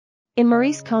In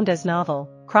Maryse Condé's novel,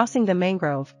 Crossing the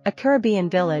Mangrove, a Caribbean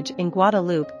village in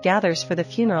Guadeloupe gathers for the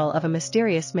funeral of a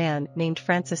mysterious man named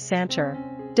Francis Sanchez.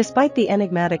 Despite the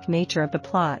enigmatic nature of the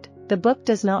plot, the book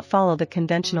does not follow the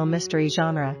conventional mystery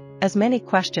genre, as many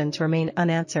questions remain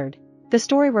unanswered. The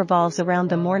story revolves around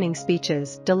the mourning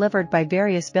speeches delivered by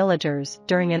various villagers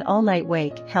during an all-night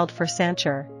wake held for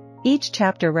Sanchez. Each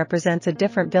chapter represents a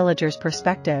different villager's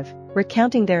perspective,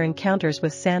 recounting their encounters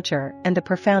with Sanchez and the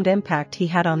profound impact he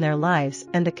had on their lives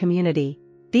and the community.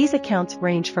 These accounts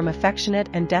range from affectionate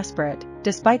and desperate,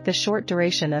 despite the short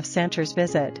duration of Sanchez's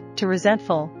visit, to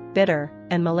resentful, bitter,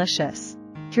 and malicious.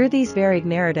 Through these varied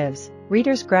narratives,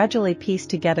 readers gradually piece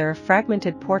together a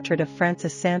fragmented portrait of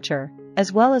Francis Sanchez,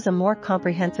 as well as a more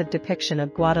comprehensive depiction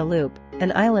of Guadeloupe,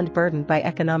 an island burdened by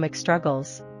economic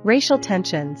struggles, racial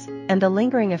tensions, and the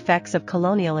lingering effects of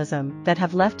colonialism that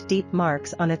have left deep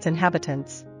marks on its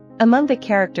inhabitants. Among the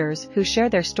characters who share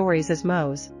their stories is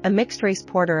Mose, a mixed-race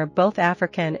porter of both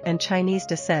African and Chinese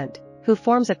descent, who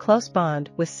forms a close bond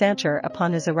with Sanchez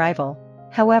upon his arrival.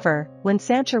 However, when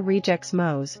Sanchez rejects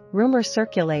Mose, rumors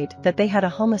circulate that they had a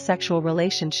homosexual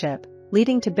relationship,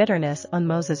 leading to bitterness on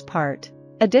Mose's part.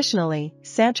 Additionally,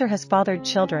 Sanchez has fathered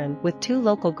children with 2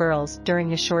 local girls during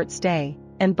his short stay,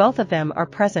 and both of them are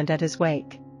present at his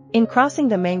wake. In Crossing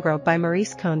the Mangrove by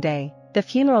Maryse Condé, the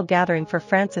funeral gathering for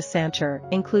Francis Sanchez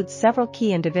includes several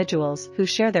key individuals who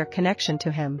share their connection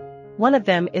to him. One of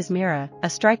them is Mira, a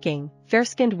striking,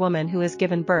 fair-skinned woman who has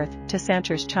given birth to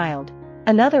Sanchez's child.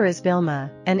 Another is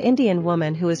Vilma, an Indian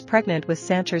woman who is pregnant with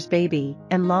Sanchez's baby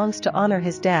and longs to honor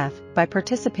his death by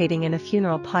participating in a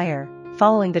funeral pyre,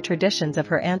 following the traditions of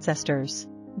her ancestors.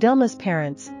 Vilma's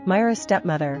parents, Myra's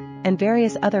stepmother, and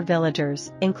various other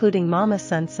villagers, including Mama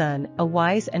Sun, a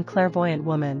wise and clairvoyant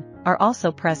woman, are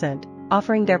also present,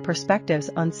 offering their perspectives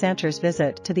on Sanchez's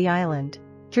visit to the island.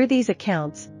 Through these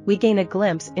accounts, we gain a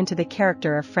glimpse into the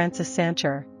character of Francis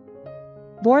Sanchez.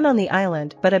 Born on the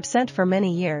island but absent for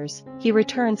many years, he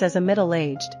returns as a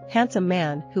middle-aged, handsome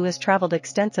man who has traveled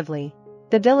extensively.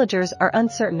 The villagers are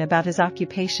uncertain about his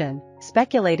occupation,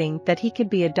 speculating that he could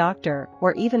be a doctor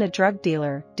or even a drug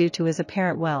dealer due to his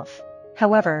apparent wealth.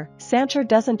 However, Sanchez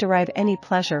doesn't derive any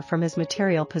pleasure from his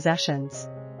material possessions.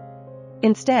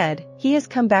 Instead, he has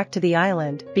come back to the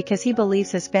island because he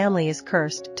believes his family is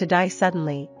cursed to die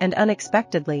suddenly and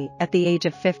unexpectedly at the age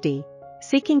of 50.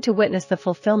 Seeking to witness the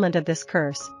fulfillment of this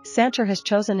curse, Sanchez has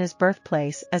chosen his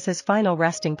birthplace as his final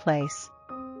resting place.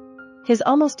 His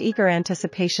almost eager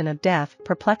anticipation of death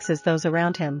perplexes those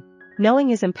around him. Knowing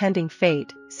his impending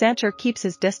fate, Sanchez keeps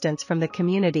his distance from the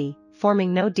community,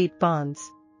 forming no deep bonds.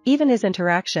 Even his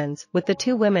interactions with the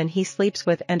 2 women he sleeps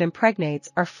with and impregnates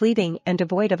are fleeting and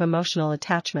devoid of emotional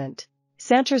attachment.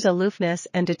 Sanchez's aloofness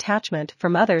and detachment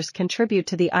from others contribute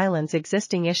to the island's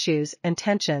existing issues and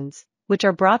tensions, which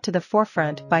are brought to the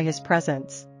forefront by his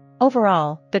presence.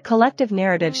 Overall, the collective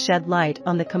narratives shed light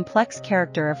on the complex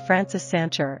character of Francis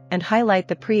Sanchez and highlight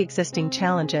the pre-existing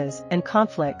challenges and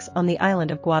conflicts on the island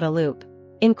of Guadeloupe.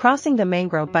 In Crossing the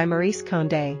Mangrove by Maryse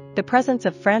Condé, the presence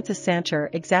of Francis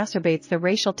Sanchez exacerbates the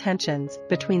racial tensions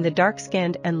between the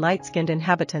dark-skinned and light-skinned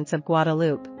inhabitants of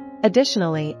Guadeloupe.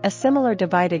 Additionally, a similar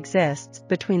divide exists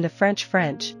between the French,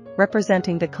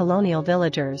 representing the colonial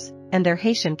villagers, and their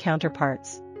Haitian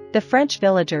counterparts. The French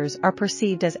villagers are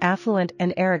perceived as affluent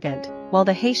and arrogant, while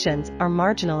the Haitians are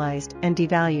marginalized and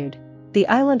devalued. The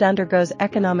island undergoes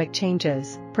economic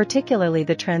changes, particularly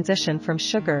the transition from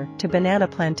sugar to banana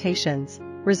plantations,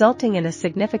 resulting in a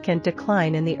significant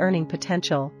decline in the earning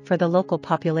potential for the local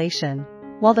population.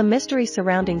 While the mystery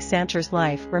surrounding Sanchez's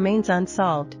life remains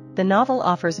unsolved, the novel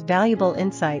offers valuable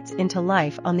insights into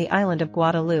life on the island of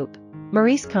Guadeloupe.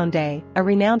 Maryse Condé, a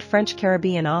renowned French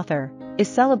Caribbean author, is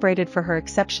celebrated for her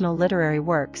exceptional literary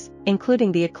works,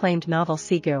 including the acclaimed novel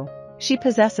Sigu. She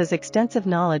possesses extensive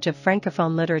knowledge of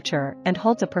Francophone literature and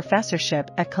holds a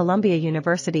professorship at Columbia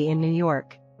University in New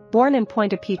York. Born in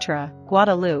Pointe-à-Pitre,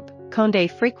 Guadeloupe, Condé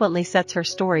frequently sets her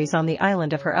stories on the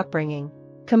island of her upbringing.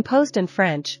 Composed in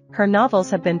French, her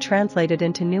novels have been translated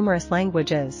into numerous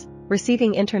languages,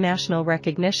 receiving international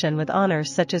recognition with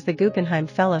honors such as the Guggenheim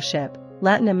Fellowship,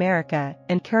 Latin America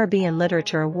and Caribbean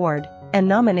Literature Award, and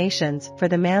nominations for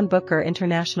the Man Booker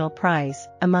International Prize,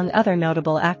 among other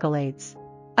notable accolades.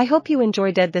 I hope you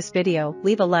enjoyed this video.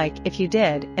 Leave a like if you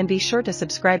did and be sure to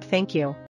subscribe. Thank you.